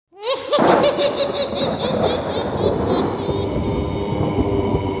The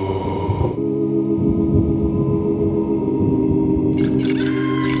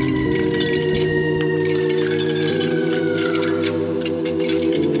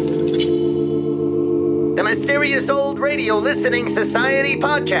Mysterious Old Radio Listening Society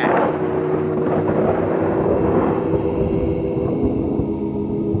podcast.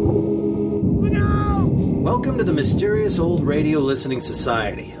 Welcome to the Mysterious Old Radio Listening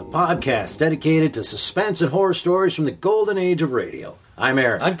Society, a podcast dedicated to suspense and horror stories from the golden age of radio. I'm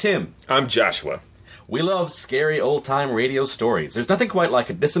Eric. I'm Tim. I'm Joshua. We love scary old-time radio stories. There's nothing quite like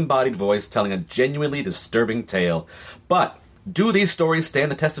a disembodied voice telling a genuinely disturbing tale. But do these stories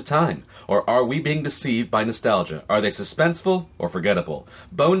stand the test of time? Or are we being deceived by nostalgia? Are they suspenseful or forgettable?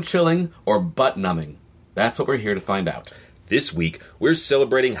 Bone-chilling or butt-numbing? That's what we're here to find out. This week, we're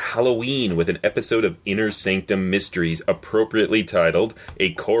celebrating Halloween with an episode of Inner Sanctum Mysteries appropriately titled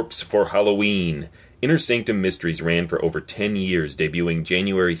A Corpse for Halloween. Inner Sanctum Mysteries ran for over 10 years, debuting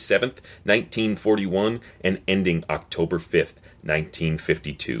January 7th, 1941, and ending October 5th,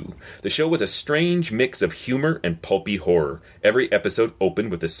 1952. The show was a strange mix of humor and pulpy horror. Every episode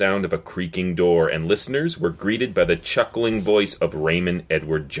opened with the sound of a creaking door, and listeners were greeted by the chuckling voice of Raymond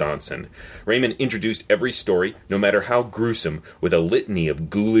Edward Johnson. Raymond introduced every story, no matter how gruesome, with a litany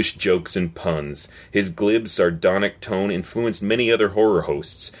of ghoulish jokes and puns. His glib, sardonic tone influenced many other horror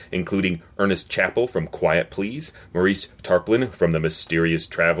hosts, including Ernest Chappell from Quiet Please, Maurice Tarplin from The Mysterious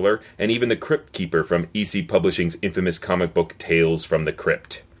Traveler, and even the Crypt Keeper from EC Publishing's infamous comic book Tales from the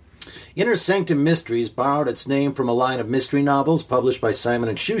Crypt. Inner Sanctum Mysteries borrowed its name from a line of mystery novels published by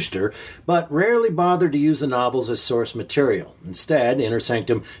Simon & Schuster, but rarely bothered to use the novels as source material. Instead, Inner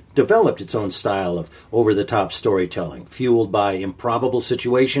Sanctum developed its own style of over-the-top storytelling, fueled by improbable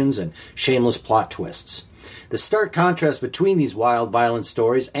situations and shameless plot twists. The stark contrast between these wild, violent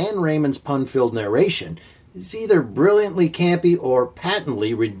stories and Raymond's pun-filled narration is either brilliantly campy or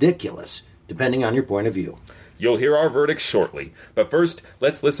patently ridiculous, depending on your point of view. You'll hear our verdict shortly, but first,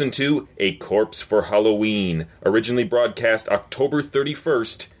 let's listen to A Corpse for Halloween, originally broadcast October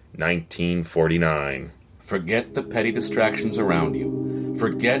 31st, 1949. Forget the petty distractions around you.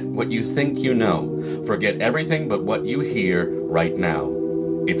 Forget what you think you know. Forget everything but what you hear right now.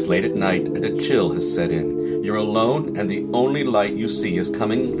 It's late at night and a chill has set in. You're alone and the only light you see is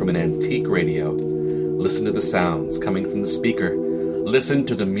coming from an antique radio. Listen to the sounds coming from the speaker. Listen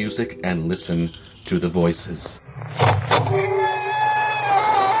to the music and listen to the voices.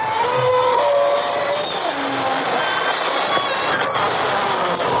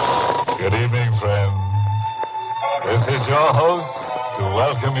 Good evening, friends. This is your host to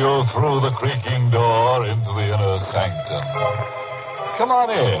welcome you through the creaking door into the inner sanctum. Come on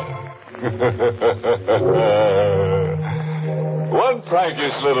in. One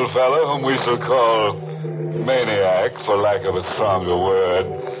prankish little fellow, whom we shall call Maniac, for lack of a stronger word,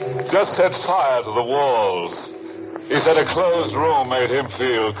 just set fire to the walls. He said a closed room made him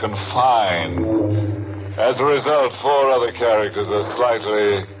feel confined. As a result, 4 other characters are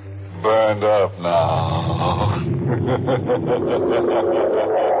slightly burned up now.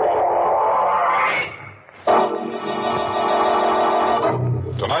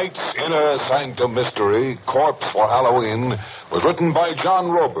 Tonight's Inner Sanctum Mystery, Corpse for Halloween, was written by John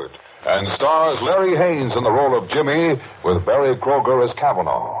Robert and stars Larry Haynes in the role of Jimmy, with Barry Kroger as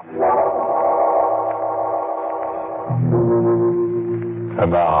Kavanaugh.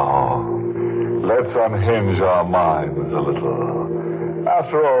 And now, let's unhinge our minds a little.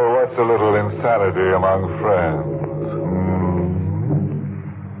 After all, what's a little insanity among friends?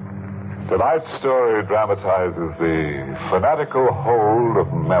 Tonight's story dramatizes the fanatical hold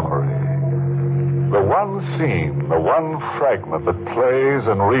of memory. The one scene, the one fragment that plays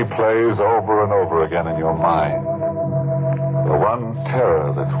and replays over and over again in your mind. The one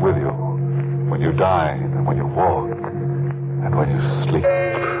terror that's with you when you dine and when you walk and when you sleep.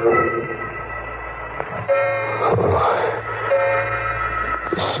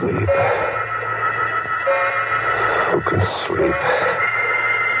 Sleep. Who can sleep?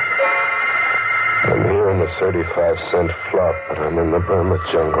 I'm here in the 35-cent flop, but I'm in the Burma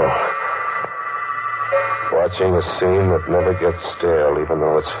jungle. Watching a scene that never gets stale, even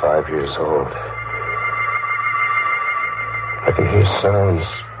though it's 5 years old. I can hear sounds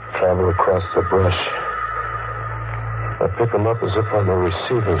travel across the brush. I pick them up as if I'm a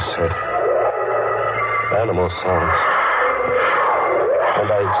receiving set. Animal sounds.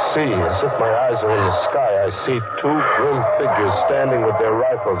 And I see, as if my eyes are in the sky, I see 2 grim figures standing with their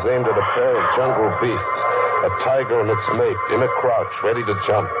rifles aimed at a pair of jungle beasts. A tiger and its mate in a crouch, ready to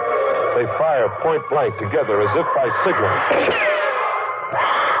jump. They fire point blank together as if by signal.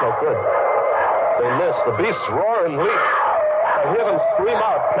 No good. They miss. The beasts roar and leap. I hear them scream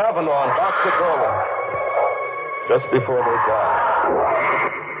out, Kavanaugh and Boxer Dolan. Just before they die.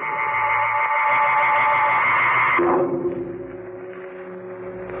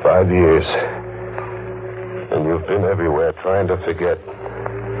 5 years. And you've been everywhere trying to forget.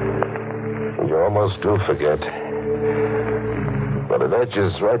 And you almost do forget. But it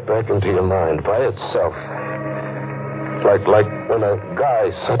edges right back into your mind by itself. Like when a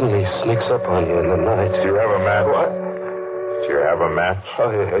guy suddenly sneaks up on you in the night. Do you have a match? What? Do you have a match?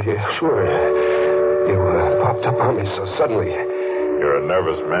 Oh, yeah, sure. You popped up on me so suddenly. You're a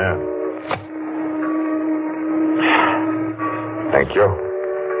nervous man. Thank you.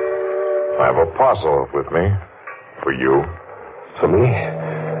 I have a parcel with me. For you. For me?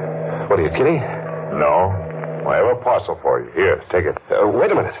 What, are you kidding? No. I have a parcel for you. Here, take it.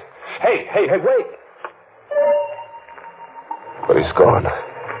 Wait a minute. Hey, wait. But he's gone.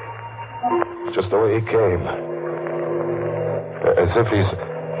 Just the way he came. As if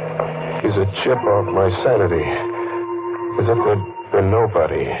he's a chip off my sanity. As if there'd been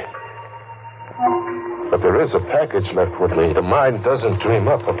nobody. But there is a package left with me. The mind doesn't dream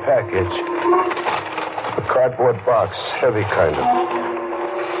up a package. A cardboard box, heavy kind of.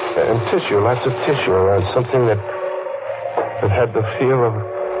 And tissue, lots of tissue around something that had the feel of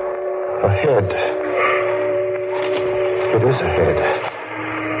a head. It is a head.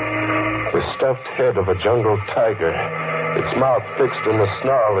 The stuffed head of a jungle tiger. Its mouth fixed in the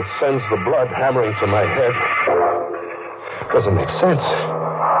snarl that sends the blood hammering to my head. Doesn't make sense.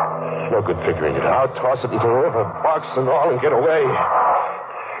 No good figuring it out. Toss it into the river, box and all, and get away.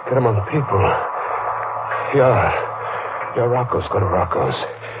 Get among the people. Yeah, Rocco's. Go to Rocco's.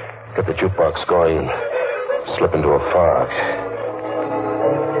 Get the jukebox going and slip into a fog.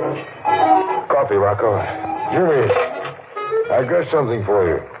 Coffee, Rocco. Jimmy, I got something for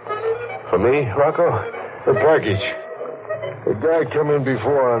you. For me, Rocco? A package. A guy come in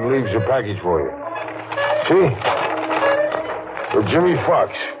before and leaves a package for you. See? Jimmy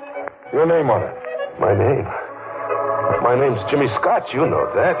Fox. Your name on it. My name? My name's Jimmy Scott. You know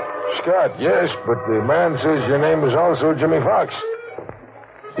that. Scott, yes, but the man says your name is also Jimmy Fox.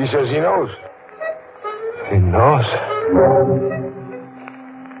 He says he knows. He knows?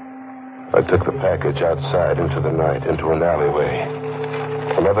 I took the package outside into the night, into an alleyway.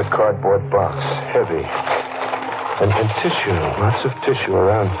 Another cardboard box, heavy. And tissue, lots of tissue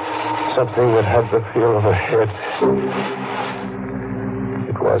around something that had the feel of a head.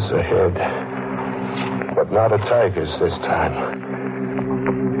 It was a head. But not a tiger's this time.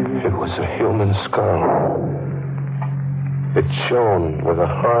 It was a human skull. It shone with a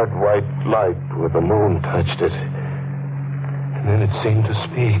hard white light where the moon touched it. And then it seemed to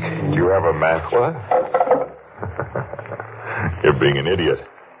speak. You have a match? What? You're being an idiot.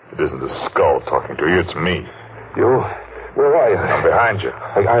 It isn't the skull talking to you, it's me. You? Where are you? I'm behind you.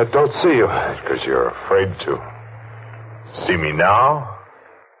 I don't see you. It's because you're afraid to. See me now?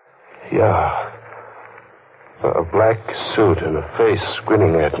 Yeah. A black suit and a face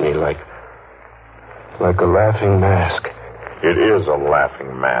grinning at me like a laughing mask. It is a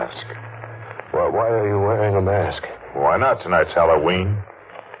laughing mask. Well, why are you wearing a mask? Why not? Tonight's Halloween.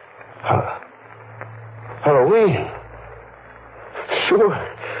 Halloween? Sure,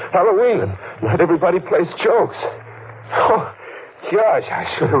 Halloween, and not everybody plays jokes. Oh, gosh, I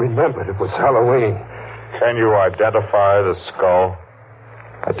should have remembered it was Halloween. Can you identify the skull?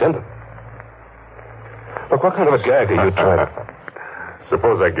 Identify? Look, what kind of a gag are you trying to...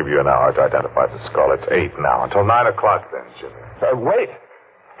 Suppose I give you an hour to identify the skull. It's 8 now. Until 9 o'clock then, Jimmy. Wait.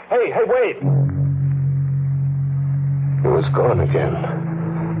 Hey, wait. It was gone again.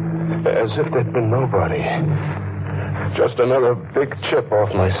 As if there'd been nobody. Just another big chip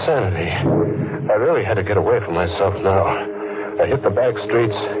off my sanity. I really had to get away from myself now. I hit the back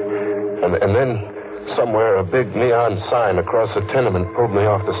streets, and then somewhere a big neon sign across a tenement pulled me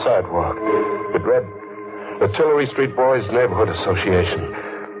off the sidewalk. It read, the Tillery Street Boys Neighborhood Association.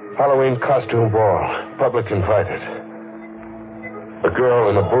 Halloween costume ball. Public invited. A girl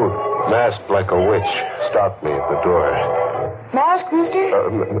in a booth, masked like a witch, stopped me at the door. Mask, mister?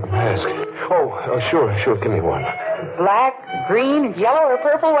 Mask. Oh, sure. Give me one. Black, green, yellow, or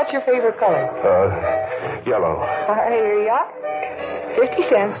purple? What's your favorite color? Yellow. Here you are. 50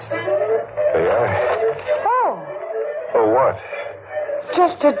 cents. There you are. Oh. Oh, what?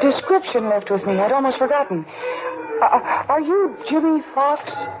 Just a description left with me. I'd almost forgotten. Are you Jimmy Fox?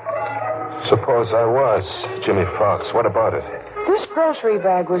 Suppose I was Jimmy Fox. What about it? This grocery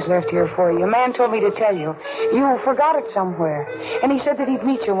bag was left here for you. A man told me to tell you. You forgot it somewhere. And he said that he'd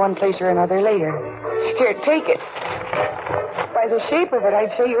meet you one place or another later. Here, take it. by the shape of it, I'd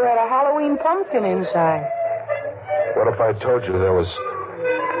say you had a Halloween pumpkin inside. What if I told you there was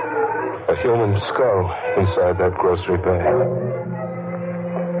a human skull inside that grocery bag?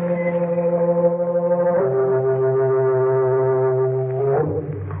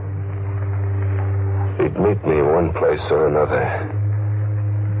 He'd meet me one place or another.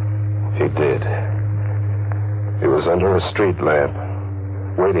 He did. He was under a street lamp,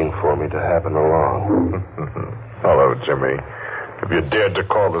 waiting for me to happen along. Hello, Jimmy. Have you dared to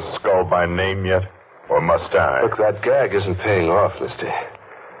call the skull by name yet? Or must I? Look, that gag isn't paying off, mister.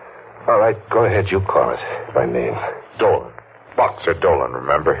 All right, go ahead. You call it by name. Dolan. Boxer Dolan,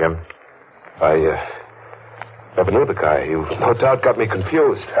 remember him? I never knew the guy. You no doubt got me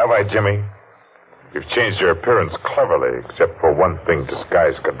confused. Have I, Jimmy? You've changed your appearance cleverly, except for one thing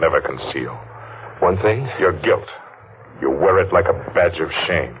disguise could never conceal. One thing? Your guilt. You wear it like a badge of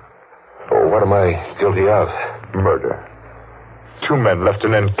shame. Oh, what am I guilty of? Murder. 2 men left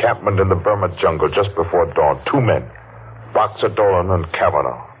an encampment in the Burma jungle just before dawn. 2 men. Boxer Dolan and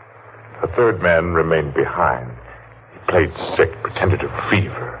Kavanaugh. A 3rd man remained behind. He played sick, pretended to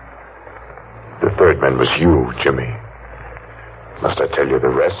fever. The 3rd man was you, Jimmy. Must I tell you the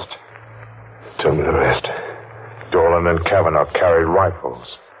rest? Tell me the rest. Dolan and Kavanaugh carried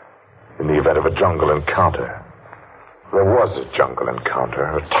rifles in the event of a jungle encounter. There was a jungle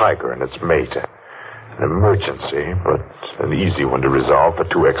encounter, a tiger and its mate. An emergency, but an easy one to resolve for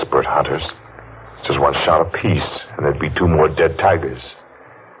 2 expert hunters. Just 1 shot apiece, and there'd be 2 more dead tigers.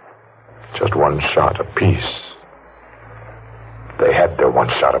 Just 1 shot apiece. They had their 1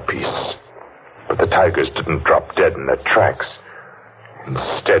 shot apiece. But the tigers didn't drop dead in their tracks.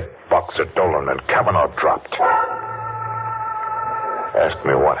 Instead, Boxer Dolan and Kavanaugh dropped. Ask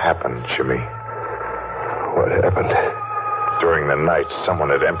me what happened, Jimmy. What happened? During the night,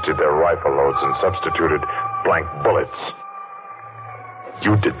 someone had emptied their rifle loads and substituted blank bullets.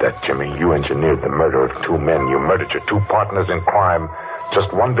 You did that, Jimmy. You engineered the murder of 2 men. You murdered your 2 partners in crime.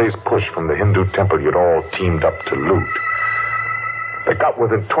 Just 1 day's push from the Hindu temple you'd all teamed up to loot. They got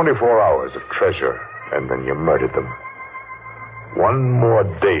within 24 hours of treasure, and then you murdered them. 1 more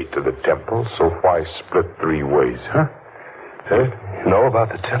day to the temple, so why split 3 ways, huh? Know about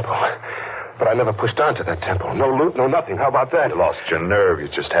the temple. But I never pushed on to that temple. No loot, no nothing. How about that? You lost your nerve. You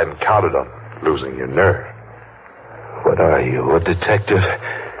just hadn't counted on losing your nerve. What are you, a detective?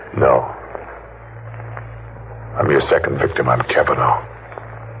 No. I'm your 2nd victim. I'm Kavanaugh.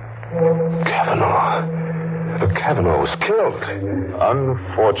 Kavanaugh? But Kavanaugh was killed.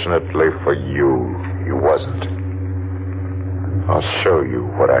 Unfortunately for you, he wasn't. I'll show you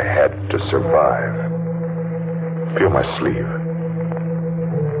what I had to survive. Feel my sleeve.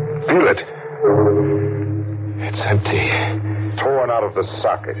 Feel it. It's empty. Torn out of the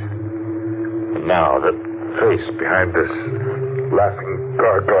socket. And now the face behind this laughing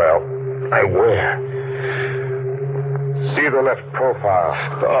gargoyle I wear. See the left profile.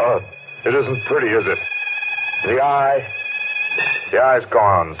 Oh, it isn't pretty, is it? The eye's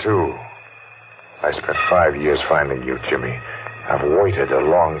gone, too. I spent 5 years finding you, Jimmy. I've waited a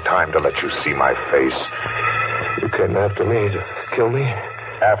long time to let you see my face. You came after me to kill me?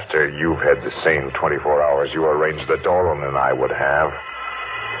 After you've had the same 24 hours you arranged that Dolan and I would have.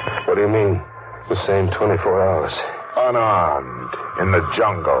 What do you mean, the same 24 hours? Unarmed, in the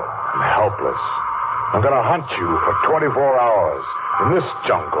jungle, and helpless. I'm going to hunt you for 24 hours. In this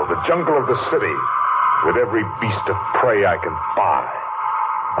jungle, the jungle of the city, with every beast of prey I can buy.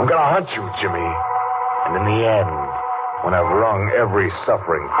 I'm going to hunt you, Jimmy. And in the end, when I've wrung every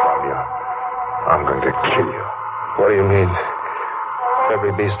suffering from you, I'm going to kill you. What do you mean?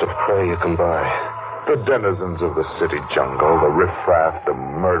 Every beast of prey you can buy. The denizens of the city jungle, the riffraff, the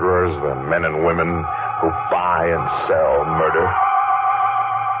murderers, the men and women who buy and sell murder.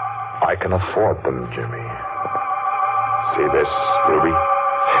 I can afford them, Jimmy. See this, Ruby?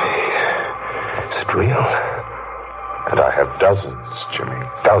 Is it real? And I have dozens, Jimmy,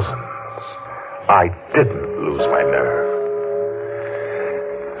 dozens. I didn't lose my nerve.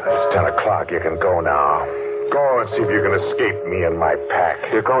 It's 10 o'clock. You can go now. Go and see if you can escape me and my pack.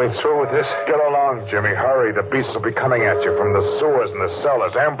 You're going through with this? Get along, Jimmy. Hurry. The beasts will be coming at you from the sewers and the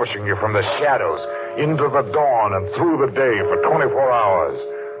cellars, ambushing you from the shadows, into the dawn and through the day for 24 hours,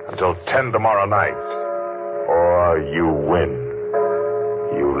 until 10 tomorrow night. Or you win.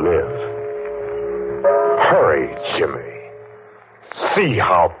 You live. Hurry, Jimmy. See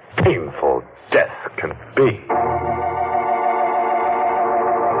how painful death can be.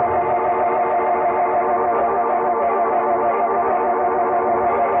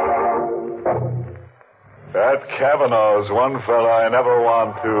 That Kavanaugh's one fella I never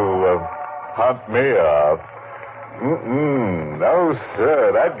want to hunt me up. No,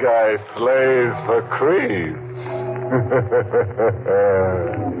 sir. That guy slays for creeps.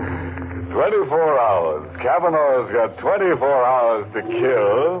 24 hours. Cavanaugh's got 24 hours to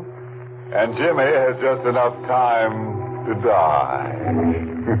kill, and Jimmy has just enough time to die.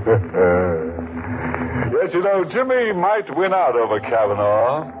 Yes, you know, Jimmy might win out over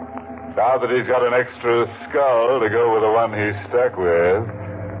Cavanaugh, now that he's got an extra skull to go with the one he's stuck with.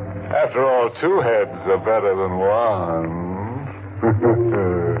 After all, 2 heads are better than 1.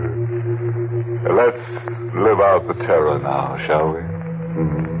 Let's live out the terror now, shall we?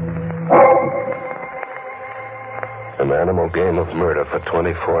 An animal game of murder for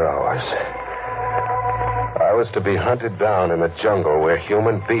 24 hours. I was to be hunted down in a jungle where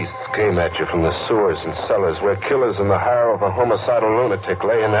human beasts came at you from the sewers and cellars, where killers in the hire of a homicidal lunatic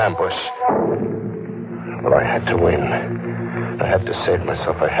lay in ambush. Well, I had to win. I had to save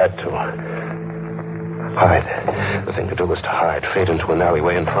myself. I had to. Hide. The thing to do was to hide, fade into an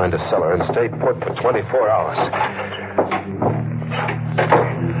alleyway and find a cellar and stay put for 24 hours.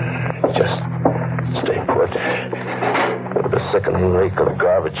 Just stay put. With the sickening reek of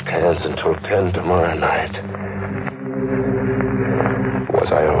garbage cans until 10 tomorrow night.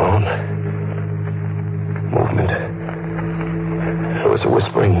 Was I alone? Movement. There was a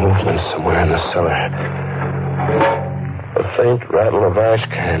whispering movement somewhere in the cellar. A faint rattle of ash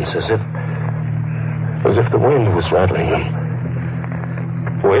cans, as if the wind was rattling them.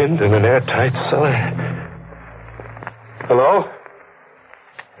 Wind in an airtight cellar. Hello?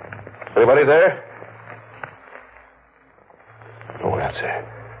 Anybody there? No answer.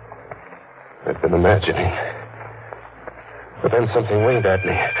 I'd been imagining. But then something winged at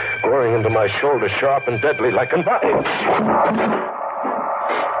me, goring into my shoulder, sharp and deadly like a knife.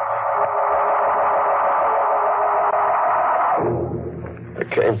 I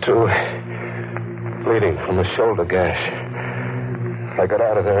came to, bleeding from a shoulder gash. I got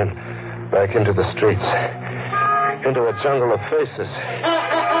out of there and back into the streets, into a jungle of faces.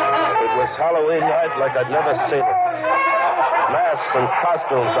 It was Halloween night like I'd never seen it. Masks and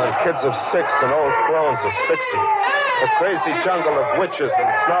costumes on kids of 6 and old crones of 60. A crazy jungle of witches and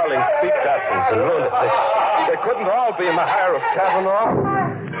snarling sea captains and lunatics. They couldn't all be in the hire of Cavanaugh.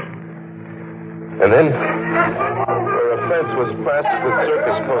 And then, where a fence was plastered with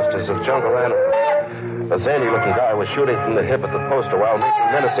circus posters of jungle animals, a zany-looking guy was shooting from the hip at the poster while making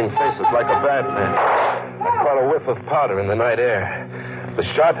menacing faces like a bad man. I caught a whiff of powder in the night air. The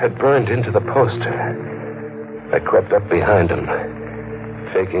shot had burned into the poster. I crept up behind him,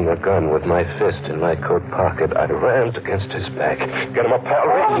 faking a gun with my fist in my coat pocket. I rammed against his back. Get him up, pal.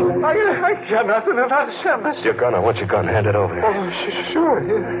 I got nothing to understand this. Your gun. I want your gun. Hand it over. Oh, sure.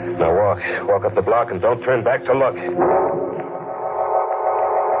 Yeah. Now walk up the block and don't turn back to look.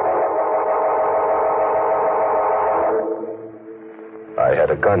 I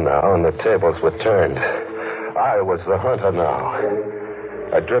had a gun now, and the tables were turned. I was the hunter now.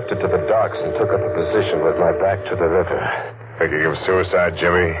 I drifted to the docks and took up a position with my back to the river. Thinking of suicide,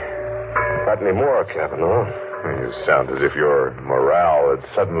 Jimmy? Not anymore, Cavanaugh. You sound as if your morale had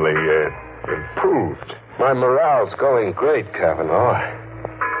suddenly improved. My morale's going great, Cavanaugh.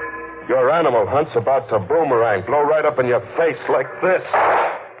 Your animal hunt's about to boomerang, blow right up in your face like this.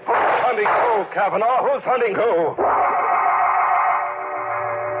 Who's hunting who, Cavanaugh? Who's hunting who?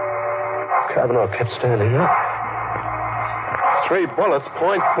 Cavanaugh kept standing up. 3 bullets,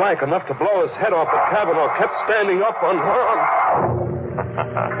 point blank, enough to blow his head off, but Cavanaugh kept standing up unharmed.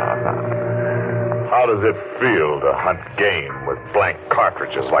 How does it feel to hunt game with blank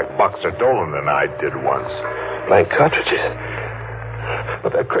cartridges like Boxer Dolan and I did once? Blank cartridges?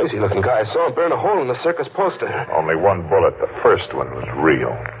 But that crazy-looking guy, I saw him burn a hole in the circus poster. Only 1 bullet. The first one was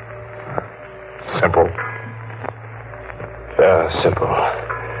real. Simple? Yeah, simple.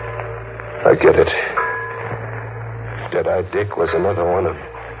 I get it. Dead-Eye Dick was another one of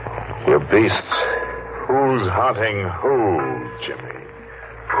your beasts. Who's hunting who, Jimmy?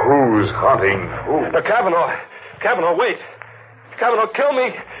 Who's hunting who? Cavanaugh, wait. Cavanaugh, kill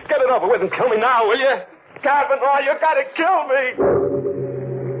me. Get it over with and kill me now, will you? Cavanaugh, you gotta kill me.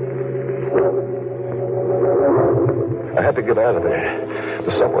 I had to get out of there.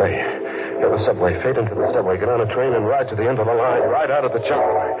 The subway. Yeah, the subway. Fade into the subway. Get on a train and ride to the end of the line. Ride out of the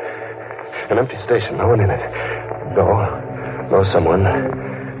jungle. An empty station. No one in it. No someone.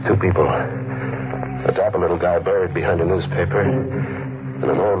 2 people. A dapper little guy buried behind a newspaper. And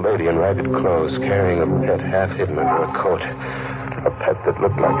an old lady in ragged clothes carrying a pet half hidden under a coat. A pet that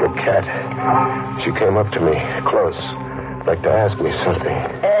looked like a cat. She came up to me, close, like to ask me something.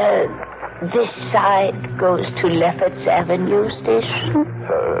 Ed, This side goes to Lefferts Avenue Station.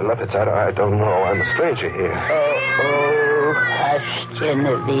 Lefferts, I don't know. I'm a stranger here. Oh, hush,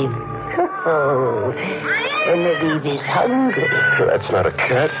 Genevieve. Oh, Genevieve is hungry. That's not a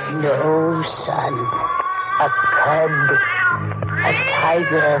cat. No, son. A cub. A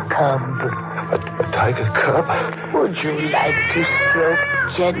tiger cub. A tiger cub? Would you like to stroke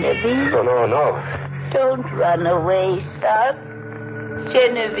Genevieve? No. Don't run away, son.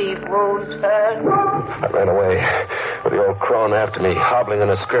 Genevieve won't hurt. I ran away with the old crone after me, hobbling in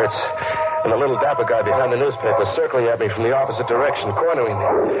her skirts, and the little dapper guy behind the newspaper circling at me from the opposite direction, cornering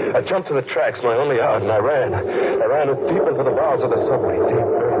me. I jumped to the tracks, my only out, and I ran. I ran deep into the bowels of the subway, deep,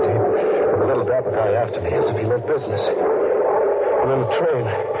 very deep, with the little dapper guy after me, as if he meant business. And then the train.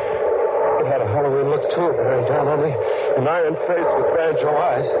 It had a Halloween look, too, bearing down on me, an iron face with banjo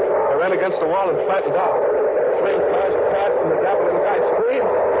eyes. I ran against the wall and flattened out. The train flashed past, and the dapper little guy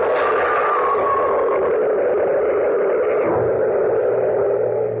screamed.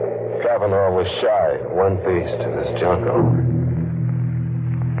 Kavanaugh was shy, one beast in this jungle.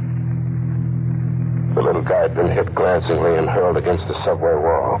 The little guy had been hit glancingly and hurled against the subway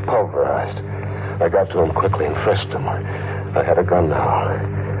wall, pulverized. I got to him quickly and frished him. I had a gun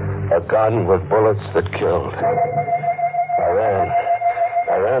now. A gun with bullets that killed. I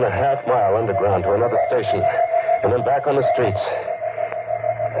ran a half mile underground to another station, and then back on the streets.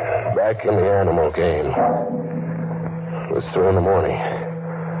 Back in the animal game. It was 3 a.m.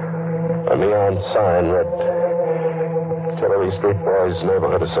 A neon sign read Tillery Street Boys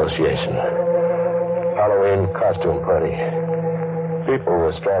Neighborhood Association. Halloween costume party. People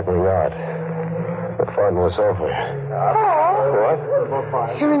were straggling out. The fun was over. What?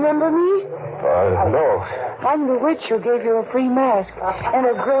 You remember me? No. I'm the witch who gave you a free mask and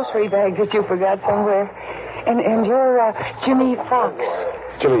a grocery bag that you forgot somewhere. And you're Jimmy Fox.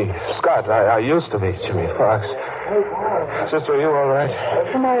 Jimmy Scott. I used to be Jimmy Fox. Sister, are you all right?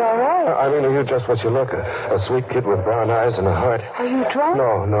 Am I all right? I mean, are you just what you look? A sweet kid with brown eyes and a heart. Are you drunk?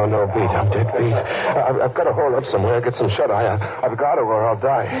 No, beat. I'm dead beat. I've got to hold up somewhere, get some shut-eye. I've got to or I'll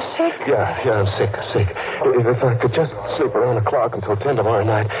die. You're sick? Yeah, I'm sick. If I could just sleep around the clock until 10 tomorrow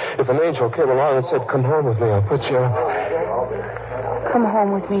night. If an angel came along and said, come home with me, I'll put you up. Come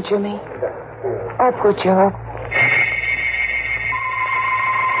home with me, Jimmy. I'll put you up.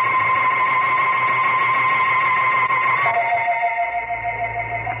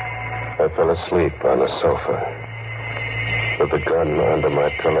 I fell asleep on the sofa with the gun under my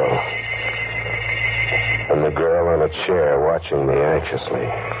pillow and the girl on a chair watching me anxiously.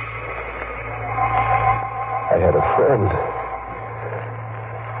 I had a friend.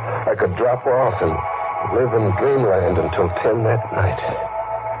 I could drop off and live in dreamland until 10 that night.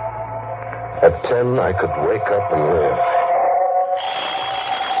 At 10, I could wake up and live.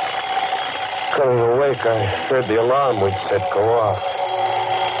 Coming awake, I heard the alarm we'd set go off.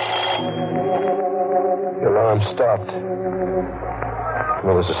 The alarm stopped.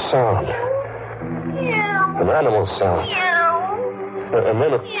 There was a sound. An animal sound. And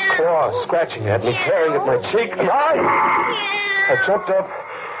then a claw scratching at me, tearing at my cheek. And I jumped up.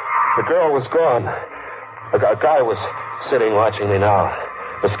 The girl was gone. A guy was sitting watching me now.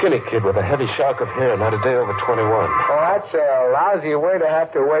 A skinny kid with a heavy shock of hair, not a day over 21. Oh, that's a lousy way to have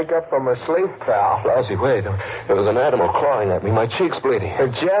to wake up from a sleep, pal. Lousy way. There was an animal clawing at me. My cheek's bleeding.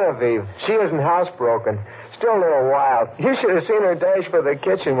 Genevieve, she isn't housebroken. Still a little wild. You should have seen her dash for the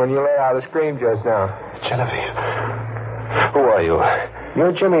kitchen when you let out a scream just now. Genevieve. Who are you?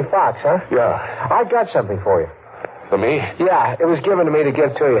 You're Jimmy Fox, huh? Yeah. I got something for you. For me? Yeah, it was given to me to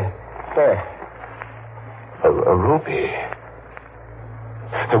give to you. Here. A rupee.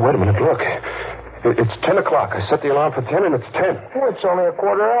 Hey, wait a minute, look. It's 10 o'clock. I set the alarm for 10, and it's 10. Oh, it's only a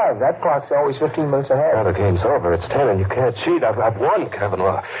quarter of. That clock's always 15 minutes ahead. Now the game's over. It's 10, and you can't cheat. I've won,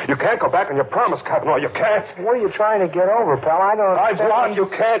 Kavanaugh. You can't go back on your promise, Kavanaugh. You can't. What are you trying to get over, pal? I don't... I've won. You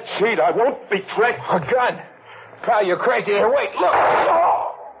can't cheat. I won't be tricked. A gun. Pal, you're crazy. Here, wait, look.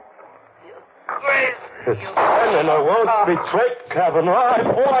 Oh. You're crazy. It's 10, and I won't be tricked, Kavanaugh. I've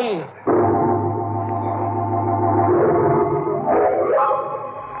won.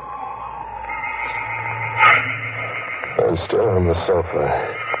 I'm still on the sofa.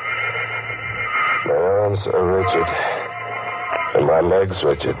 My arms are rigid, and my legs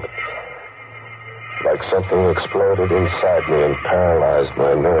rigid. Like something exploded inside me and paralyzed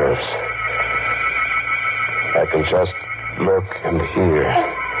my nerves. I can just look and hear.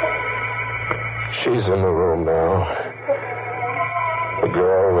 She's in the room now. The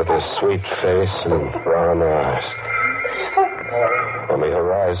girl with a sweet face and brown eyes. Only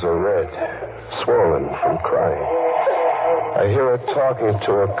her eyes are red, swollen from crying. I hear her talking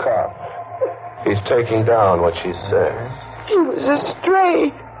to a cop. He's taking down what she said. He was a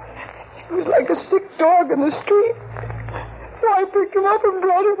stray. He was like a sick dog in the street. So I picked him up and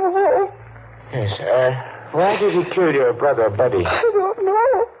brought him home. Yes, why did he kill your brother, Buddy? I don't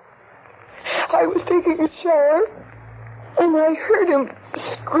know. I was taking a shower, and I heard him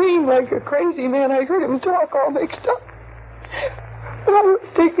scream like a crazy man. I heard him talk all mixed up. But I was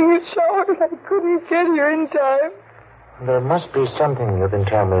taking a shower, and I couldn't get here in time. There must be something you can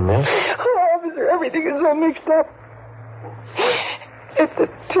tell me, miss. Oh, officer, everything is so mixed up. At the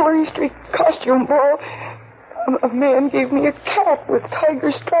Tillery Street costume ball, a man gave me a cap with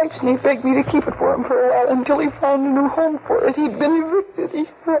tiger stripes, and he begged me to keep it for him for a while until he found a new home for it. He'd been evicted, he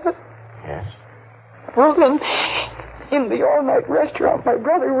said. Yes? Well, then, in the all-night restaurant my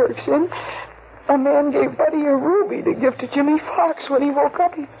brother works in, a man gave Buddy a ruby to give to Jimmy Fox. When he woke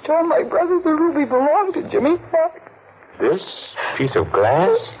up, he told my brother the ruby belonged to Jimmy Fox. This piece of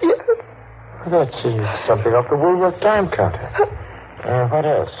glass? Yes. That's something off the Woolworth time counter. What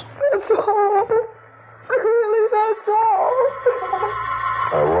else? That's all. Really, that's all.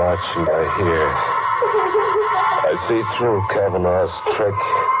 I watch and I hear. I see through Kavanaugh's trick.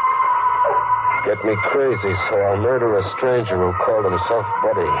 Get me crazy, so I'll murder a stranger who called himself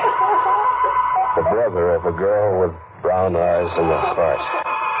Buddy. The brother of a girl with brown eyes and a heart.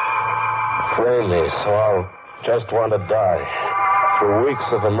 Flame me, so I'll just want to die. Through weeks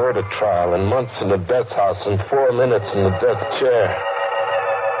of a murder trial and months in the death house and 4 minutes in the death chair.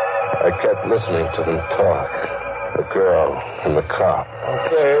 I kept listening to them talk. The girl and the cop.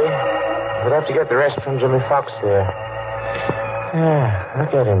 Okay. We'll have to get the rest from Jimmy Fox there. Yeah,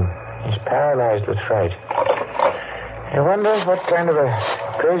 look at him. He's paralyzed with fright. I wonder what kind of a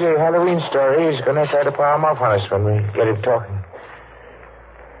crazy Halloween story he's going to try to palm off on us when we get him talking.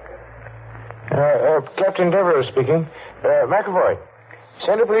 Captain Devereux speaking. McAvoy,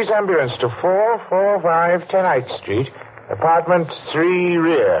 send a police ambulance to 445 10th Street, apartment 3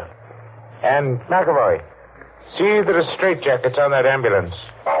 rear. And McAvoy, see that a straitjacket's on that ambulance.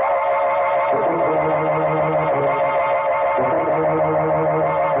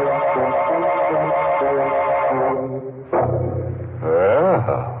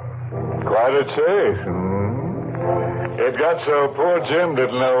 Quite a chase. It got so poor Jim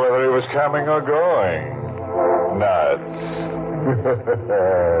didn't know whether he was coming or going. Nuts.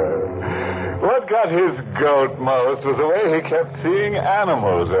 What got his goat most was the way he kept seeing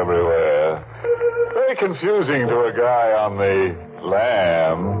animals everywhere. Very confusing to a guy on the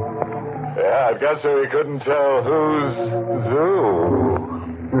lam. Yeah, it got so he couldn't tell who's zoo.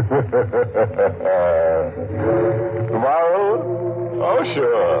 Tomorrow? Oh,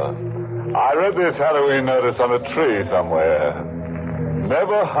 sure. I read this Halloween notice on a tree somewhere.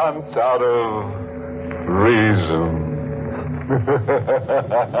 Never hunt out of reason.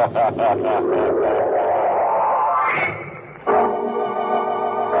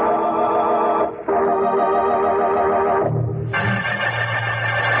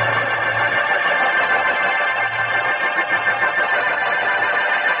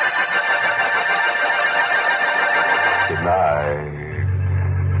 Good night.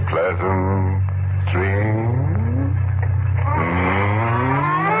 Pleasant dreams.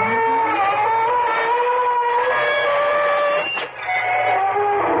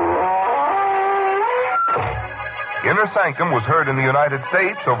 Inner Sanctum was heard in the United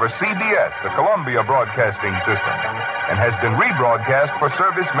States over CBS, the Columbia Broadcasting System, and has been rebroadcast for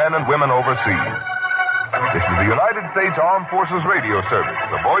servicemen and women overseas. This is the United States Armed Forces Radio Service,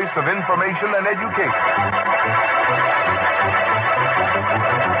 the voice of information and education.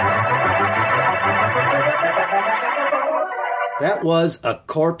 That was A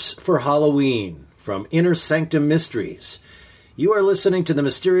Corpse for Halloween from Inner Sanctum Mysteries. You are listening to the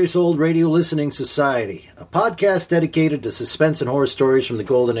Mysterious Old Radio Listening Society, a podcast dedicated to suspense and horror stories from the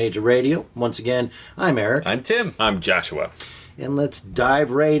golden age of radio. Once again, I'm Eric. I'm Tim. I'm Joshua. And let's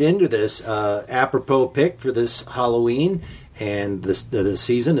dive right into this apropos pick for this Halloween and the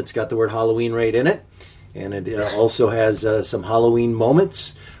season. It's got the word Halloween right in it. And it also has some Halloween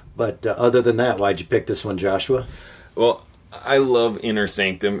moments. But other than that, why'd you pick this one, Joshua? Well, I love Inner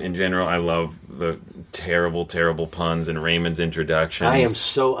Sanctum in general. I love the terrible, terrible puns in Raymond's introductions. I am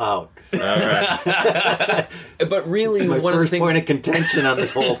so out. All right. But really, my one first of the things, point of contention on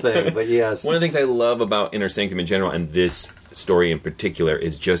this whole thing. But yes, one of the things I love about Inner Sanctum in general, and this story in particular,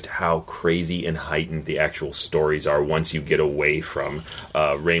 is just how crazy and heightened the actual stories are once you get away from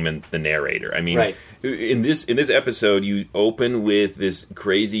Raymond, the narrator. I mean, right. In this episode, you open with this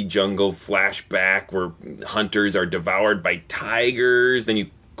crazy jungle flashback where hunters are devoured by tigers. Then you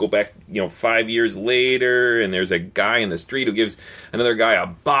go back, 5 years later, and there's a guy in the street who gives another guy a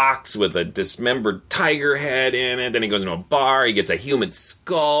box with a dismembered tiger head in it. Then he goes into a bar, he gets a human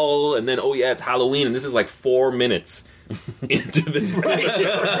skull, and then, it's Halloween, and this is like 4 minutes into this.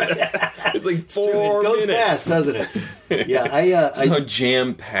 It's like 4 minutes. It goes fast, doesn't it? Yeah, it's so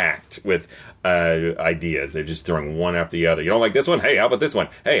jam-packed with ideas. They're just throwing one after the other. You don't like this one? Hey, how about this one?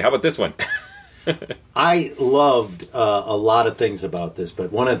 Hey, how about this one? I loved a lot of things about this,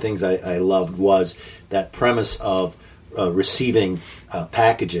 but one of the things I loved was that premise of receiving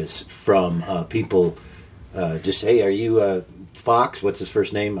packages from people. Just, hey, are you Fox? What's his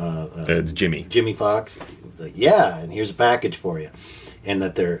first name? It's Jimmy. Jimmy Fox. Like, yeah, and here's a package for you. And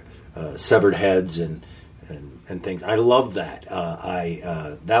that they're severed heads and things. I love that.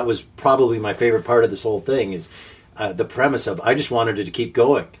 That was probably my favorite part of this whole thing is the premise of I just wanted it to keep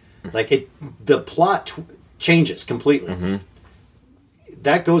going. Like the plot changes completely. Mm-hmm.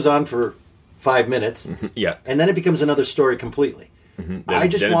 That goes on for 5 minutes. Mm-hmm. Yeah, and then it becomes another story completely. Mm-hmm. I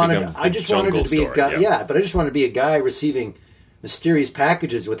just wanted it to be a guy. Yeah, but I just wanted to be a guy receiving mysterious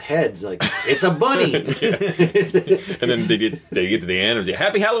packages with heads. Like it's a bunny. And then they get to the end and say,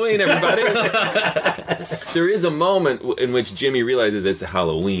 "Happy Halloween, everybody!" There is a moment in which Jimmy realizes it's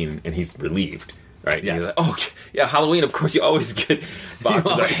Halloween and he's relieved. Right? Yes. He's like, oh, yeah, Halloween, of course, you always get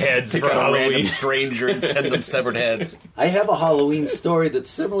boxes of heads pick for a Halloween. Random stranger and send them severed heads. I have a Halloween story that's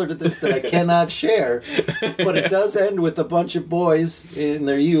similar to this that I cannot share, but it does end with a bunch of boys in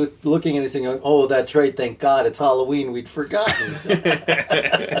their youth looking at it and going, oh, that's right, thank God, it's Halloween, we'd forgotten.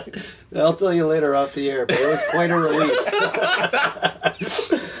 I'll tell you later off the air, but it was quite a relief.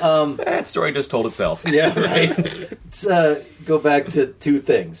 That story just told itself. Yeah, right. Let's go back to two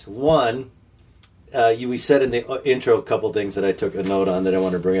things. One, we said in the intro a couple things that I took a note on that I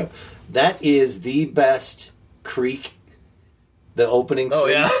want to bring up. That is the best creak, the opening. Oh,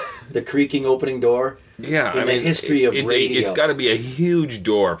 creak, yeah. The creaking opening door. Yeah, in the history of radio. It's got to be a huge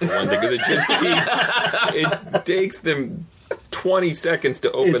door for one thing because it just it takes them 20 seconds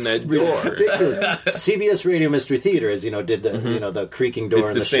to open that door. Ridiculous. CBS Radio Mystery Theater, as you know, did the the creaking door.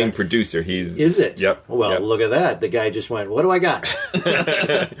 It's the same producer. Is it? Yep. Well, yep. Look at that. The guy just went, "What do I got?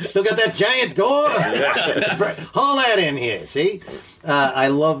 Still got that giant door? Haul that in here." See, I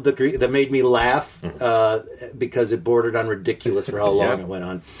love the creak. That made me laugh because it bordered on ridiculous for how long it went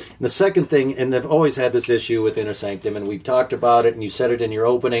on. And the second thing, and they've always had this issue with Inner Sanctum, and we've talked about it, and you said it in your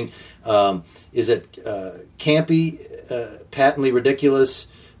opening. Is it campy? Patently ridiculous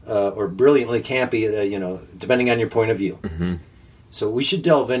or brilliantly campy, depending on your point of view. Mm-hmm. So we should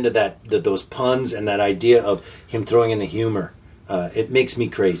delve into those puns and that idea of him throwing in the humor. It makes me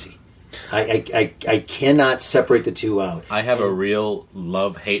crazy. I cannot separate the two out. I have a real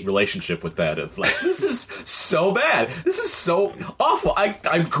love-hate relationship with that. Of like, this is so bad. This is so awful.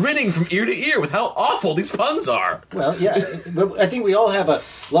 I'm grinning from ear to ear with how awful these puns are. Well, yeah, but I think we all have a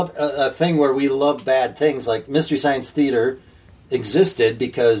thing where we love bad things. Like Mystery Science Theater existed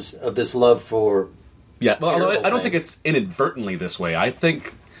because of this love for. Yeah, well, although I don't think it's inadvertently this way. I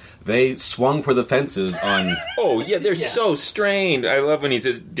think they swung for the fences on... Oh, yeah, they're so strained. I love when he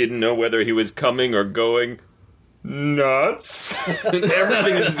says, didn't know whether he was coming or going nuts.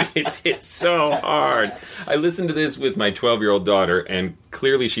 Everything it's so hard. I listened to this with my 12-year-old daughter, and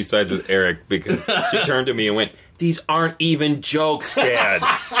clearly she sides with Eric because she turned to me and went, these aren't even jokes, Dad.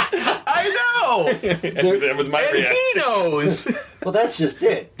 I know! That was my reaction. He knows! Well, that's just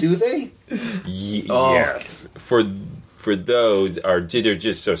it. Do they? Yes. For those they're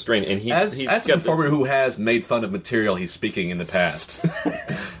just so strange, and he's a performer who has made fun of material he's speaking in the past.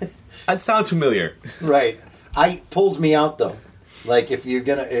 That sounds familiar, right? Pulls me out though. Like if you're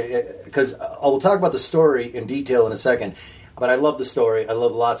gonna, because we'll talk about the story in detail in a second, but I love the story. I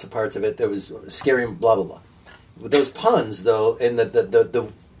love lots of parts of it. There was scary, blah blah blah. With those puns though, and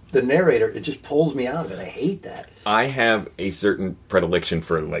the narrator, it just pulls me out of it. I hate that. I have a certain predilection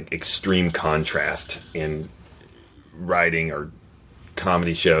for like extreme contrast in writing or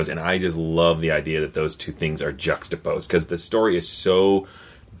comedy shows, and I just love the idea that those two things are juxtaposed because the story is so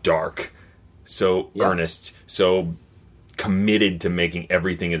dark, so earnest, so committed to making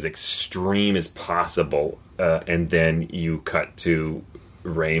everything as extreme as possible, and then you cut to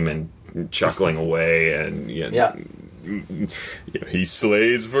Raymond chuckling away, and he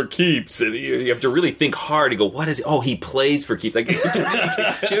slays for keeps, and you have to really think hard to go, what is it? Oh, he plays for keeps. Like,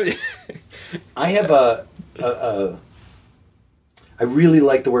 I have I really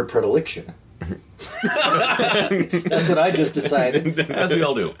like the word predilection. That's what I just decided. As we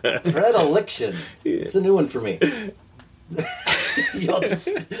all do. Predilection. It's a new one for me. You'll just,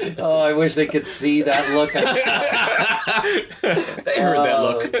 I wish they could see that look. They heard that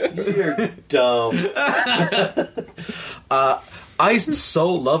look. You're dumb. I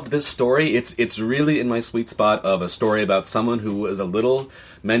so loved this story. It's really in my sweet spot of a story about someone who is a little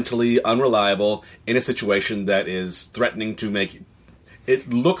mentally unreliable in a situation that is threatening to make it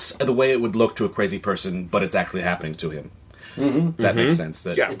looks the way it would look to a crazy person, but it's actually happening to him. That makes sense.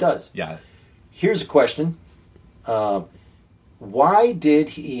 It does. Yeah. Here's a question. Why did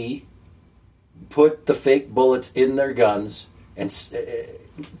he put the fake bullets in their guns? And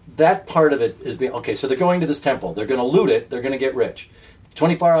that part of it is being... Okay, so they're going to this temple. They're going to loot it. They're going to get rich.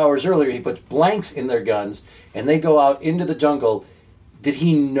 24 hours earlier, he put blanks in their guns, and they go out into the jungle. Did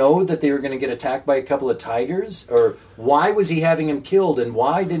he know that they were going to get attacked by a couple of tigers? Or why was he having him killed, and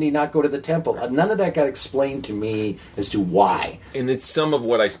why did he not go to the temple? None of that got explained to me as to why. And it's some of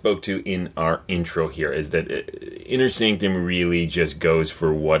what I spoke to in our intro here, is that Inner Sanctum really just goes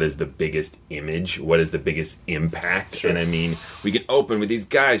for what is the biggest image, what is the biggest impact. Sure. And I mean, we can open with these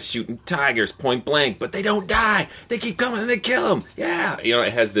guys shooting tigers point blank, but they don't die. They keep coming and they kill them. Yeah. You know,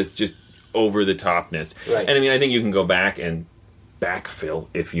 it has this just over-the-topness. Right. And I mean, I think you can go back and backfill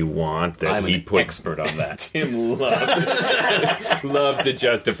if you want that. I'm he an put expert on that. Tim loves to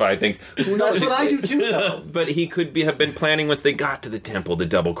justify things. Who knows? That's what I do too, though. But he could have been planning once they got to the temple to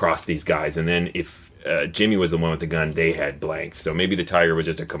double cross these guys, and then if Jimmy was the one with the gun, they had blanks. So maybe the tiger was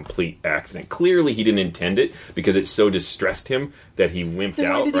just a complete accident. Clearly, he didn't intend it because it so distressed him that he wimped Then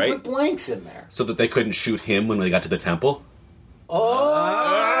out. why did right? he put blanks in there? So that they couldn't shoot him when they got to the temple?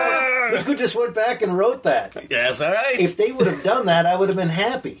 Oh! You could just went back and wrote that. Yes, all right. If they would have done that, I would have been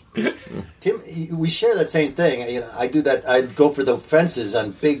happy. Tim, we share that same thing. You know, I do that. I go for the fences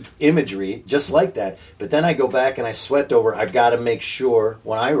on big imagery, just like that. But then I go back and I sweat over. I've got to make sure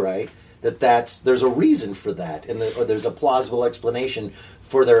when I write that there's a reason for that, and or there's a plausible explanation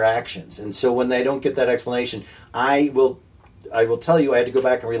for their actions. And so when they don't get that explanation, I will tell you I had to go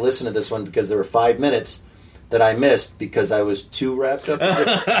back and re-listen to this one because there were 5 minutes that I missed because I was too wrapped up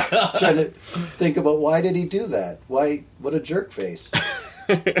trying to think about why did he do that? Why? What a jerk face.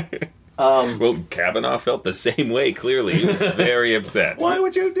 Well, Kavanaugh felt the same way, clearly. He was very upset. Why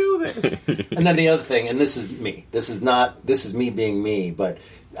would you do this? And then the other thing, and this is me. This is me being me, but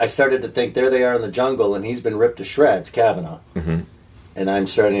I started to think, there they are in the jungle, and he's been ripped to shreds, Kavanaugh. Mm-hmm. And I'm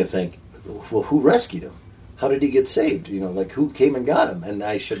starting to think, well, who rescued him? How did he get saved? You know, like, who came and got him? And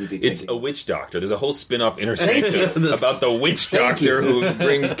I shouldn't be thinking. It's a witch doctor. There's a whole spin-off Inner Sanctum about the witch doctor who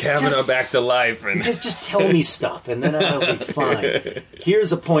brings Kavanaugh back to life. And just tell me stuff, and then I'll be fine.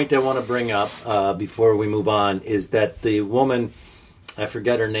 Here's a point I want to bring up before we move on, is that the woman, I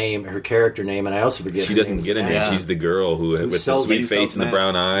forget her name, her character name, and I also forget she her doesn't name. get a name. She's the girl who with the sweet face and the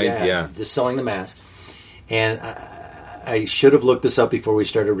brown eyes. Yeah. Just selling the masks. And I should have looked this up before we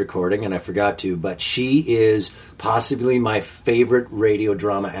started recording, and I forgot to, but she is possibly my favorite radio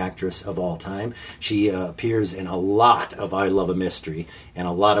drama actress of all time. She appears in a lot of I Love a Mystery and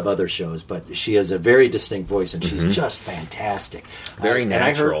a lot of other shows, but she has a very distinct voice, and she's just fantastic. Very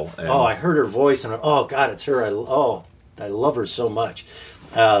natural. I heard her voice, and oh, God, it's her. I love her so much.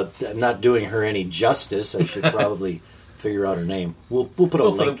 I'm not doing her any justice. I should probably figure out her name. We'll put a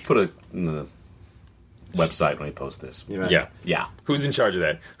link. Put it in the website when we post this. Right. Yeah. Who's in charge of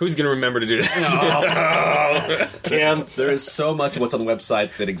that? Who's going to remember to do that? Tim, there is so much of what's on the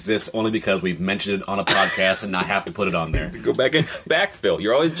website that exists only because we've mentioned it on a podcast and not have to put it on there. Go back and backfill.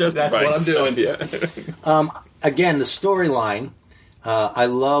 You're always justifying. That's what I'm doing. Yeah. Again, the storyline. I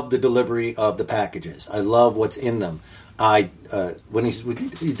love the delivery of the packages. I love what's in them. When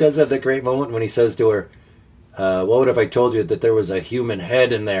he does have that great moment when he says to her, "What would if I told you that there was a human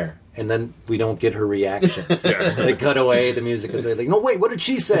head in there?" And then we don't get her reaction. They cut away, the music is like, no, wait, what did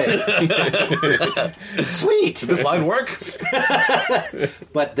she say? Sweet. Did this line work?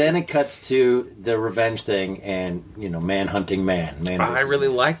 But then it cuts to the revenge thing and, man hunting man. I really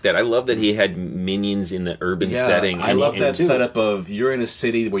like that. I love that he had minions in the urban setting. I love that setup of you're in a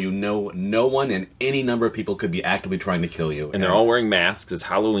city where you know no one and any number of people could be actively trying to kill you. And they're all wearing masks. It's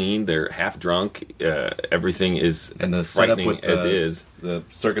Halloween. They're half drunk. Everything is frightening with as is. The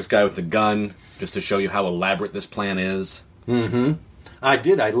circus guy with the gun, just to show you how elaborate this plan is. Mm-hmm. I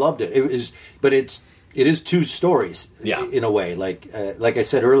did. I loved it. It is two stories. In a way. Like I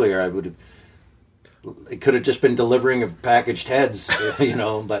said earlier, it could have just been delivering of packaged heads,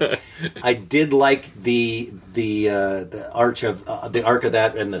 But I did like the arc of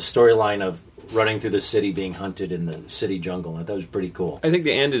that and the storyline of running through the city, being hunted in the city jungle. I thought it was pretty cool. I think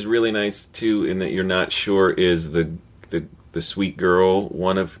the end is really nice too, in that you're not sure is the sweet girl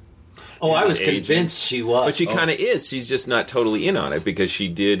one of Oh, I was agent. convinced she was. But she kind of is. She's just not totally in on it because she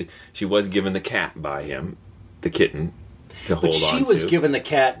was given the cat by him, the kitten, to hold on to. But she was given the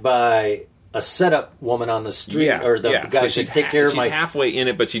cat by a setup woman on the street, or the guy so who take care of my... She's halfway in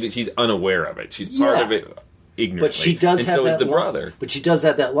it, but she's unaware of it. She's part of it ignorantly. But she does and have so that is the line, brother. But she does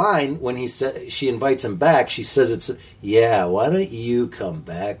have that line when she invites him back. She says why don't you come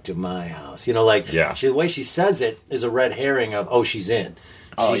back to my house? The way she says it is a red herring of, she's in.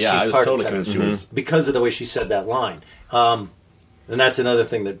 She's I was totally convinced she was. Because of the way she said that line. And that's another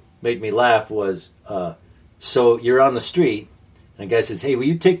thing that made me laugh was, so you're on the street, and the guy says, hey, will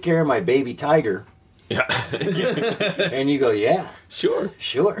you take care of my baby tiger? Yeah. And you go, yeah. Sure.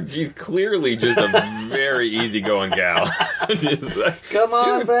 She's clearly just a very easygoing gal. Come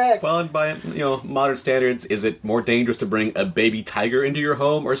on back. Well, by modern standards, is it more dangerous to bring a baby tiger into your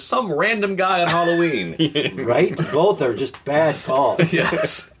home or some random guy on Halloween? Right? Both are just bad calls.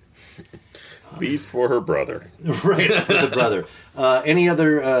 Yes. These for her brother. Right, for the brother. Any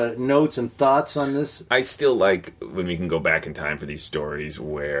other notes and thoughts on this? I still like when we can go back in time for these stories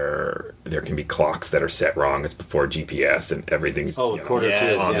where there can be clocks that are set wrong. It's before GPS and everything's quarter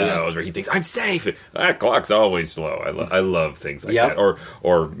to on the nose, where he thinks, I'm safe. That clock's always slow. I love things like that.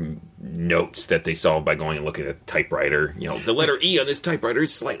 Or notes that they solve by going and looking at a typewriter. The letter E on this typewriter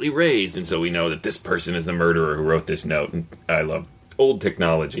is slightly raised, and so we know that this person is the murderer who wrote this note. And I love old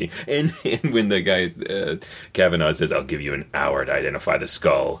technology. And when the guy Kavanaugh says, I'll give you an hour to identify the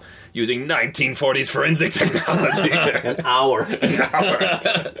skull using 1940s forensic technology. An hour.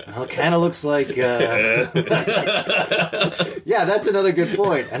 Well, it kind of looks like yeah, that's another good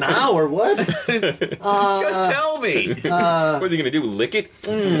point. An hour? What? Just tell me. What's he gonna do, lick it?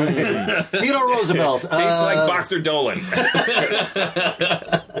 Theodore Roosevelt tastes like Boxer Dolan.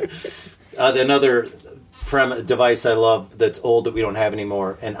 Another device I love that's old that we don't have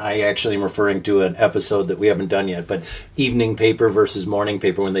anymore, and I actually am referring to an episode that we haven't done yet, but evening paper versus morning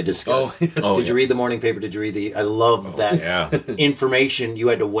paper when they discuss. Did you read the morning paper? Did you read I love that information you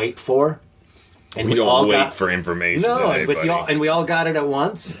had to wait for. And we don't wait for information. No, but we all got it at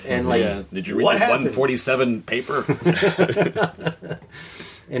once. And did you read the 147 paper?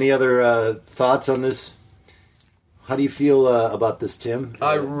 Any other thoughts on this? How do you feel about this, Tim?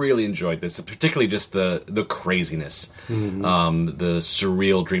 I really enjoyed this, particularly just the craziness, the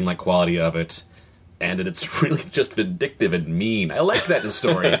surreal, dreamlike quality of it, and that it's really just vindictive and mean. I like that in the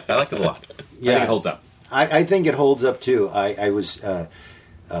story. I liked it a lot. Yeah. I think it holds up. I think it holds up, too. I was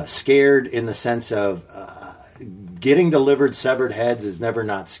scared in the sense of getting delivered severed heads is never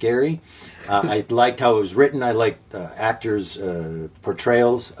not scary. I liked how it was written. I liked the actors'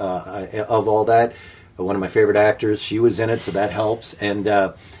 portrayals of all that. One of my favorite actors, she was in it, so that helps. And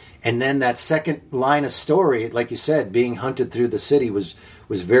then that second line of story, like you said, being hunted through the city was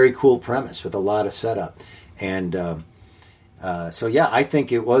very cool premise with a lot of setup. And so, yeah, I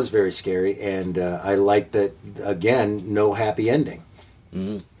think it was very scary, and I like that, again, no happy ending.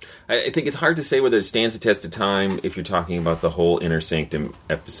 Mm-hmm. I think it's hard to say whether it stands the test of time if you're talking about the whole Inner Sanctum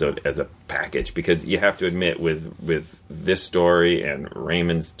episode as a package, because you have to admit with this story and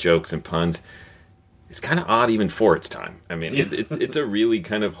Raymond's jokes and puns, it's kind of odd even for its time. I mean, it's a really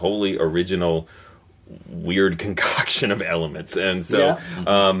kind of wholly original, weird concoction of elements. And so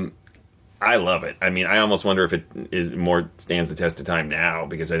I love it. I mean, I almost wonder if it is more stands the test of time now,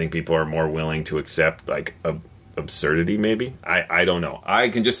 because I think people are more willing to accept, like, absurdity, maybe? I don't know. I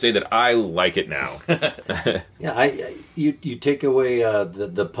can just say that I like it now. You take away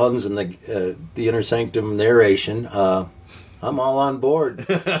the puns and the Inner Sanctum narration, I'm all on board.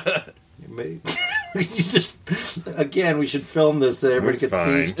 We should film this so everybody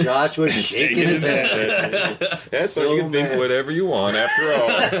can see Joshua shaking his head. That's so you can think whatever you want, after all.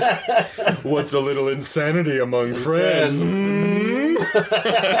 What's a little insanity among friends?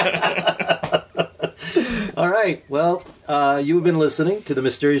 All right. Well, you've been listening to the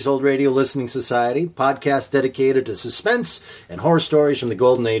Mysterious Old Radio Listening Society, podcast dedicated to suspense and horror stories from the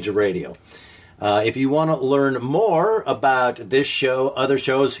golden age of radio. If you want to learn more about this show, other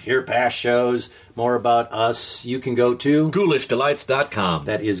shows, hear past shows, more about us, you can go to GhoulishDelights.com.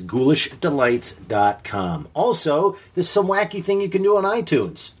 That is GhoulishDelights.com. Also, there's some wacky thing you can do on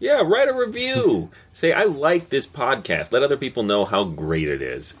iTunes. Yeah, write a review. Say, I like this podcast. Let other people know how great it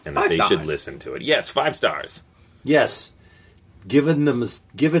is and that they should listen to it. Yes, 5 stars. Yes. Give it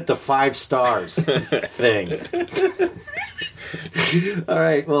the 5 stars thing. All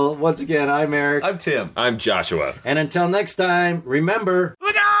right, well, once again, I'm Eric. I'm Tim. I'm Joshua. And until next time, remember...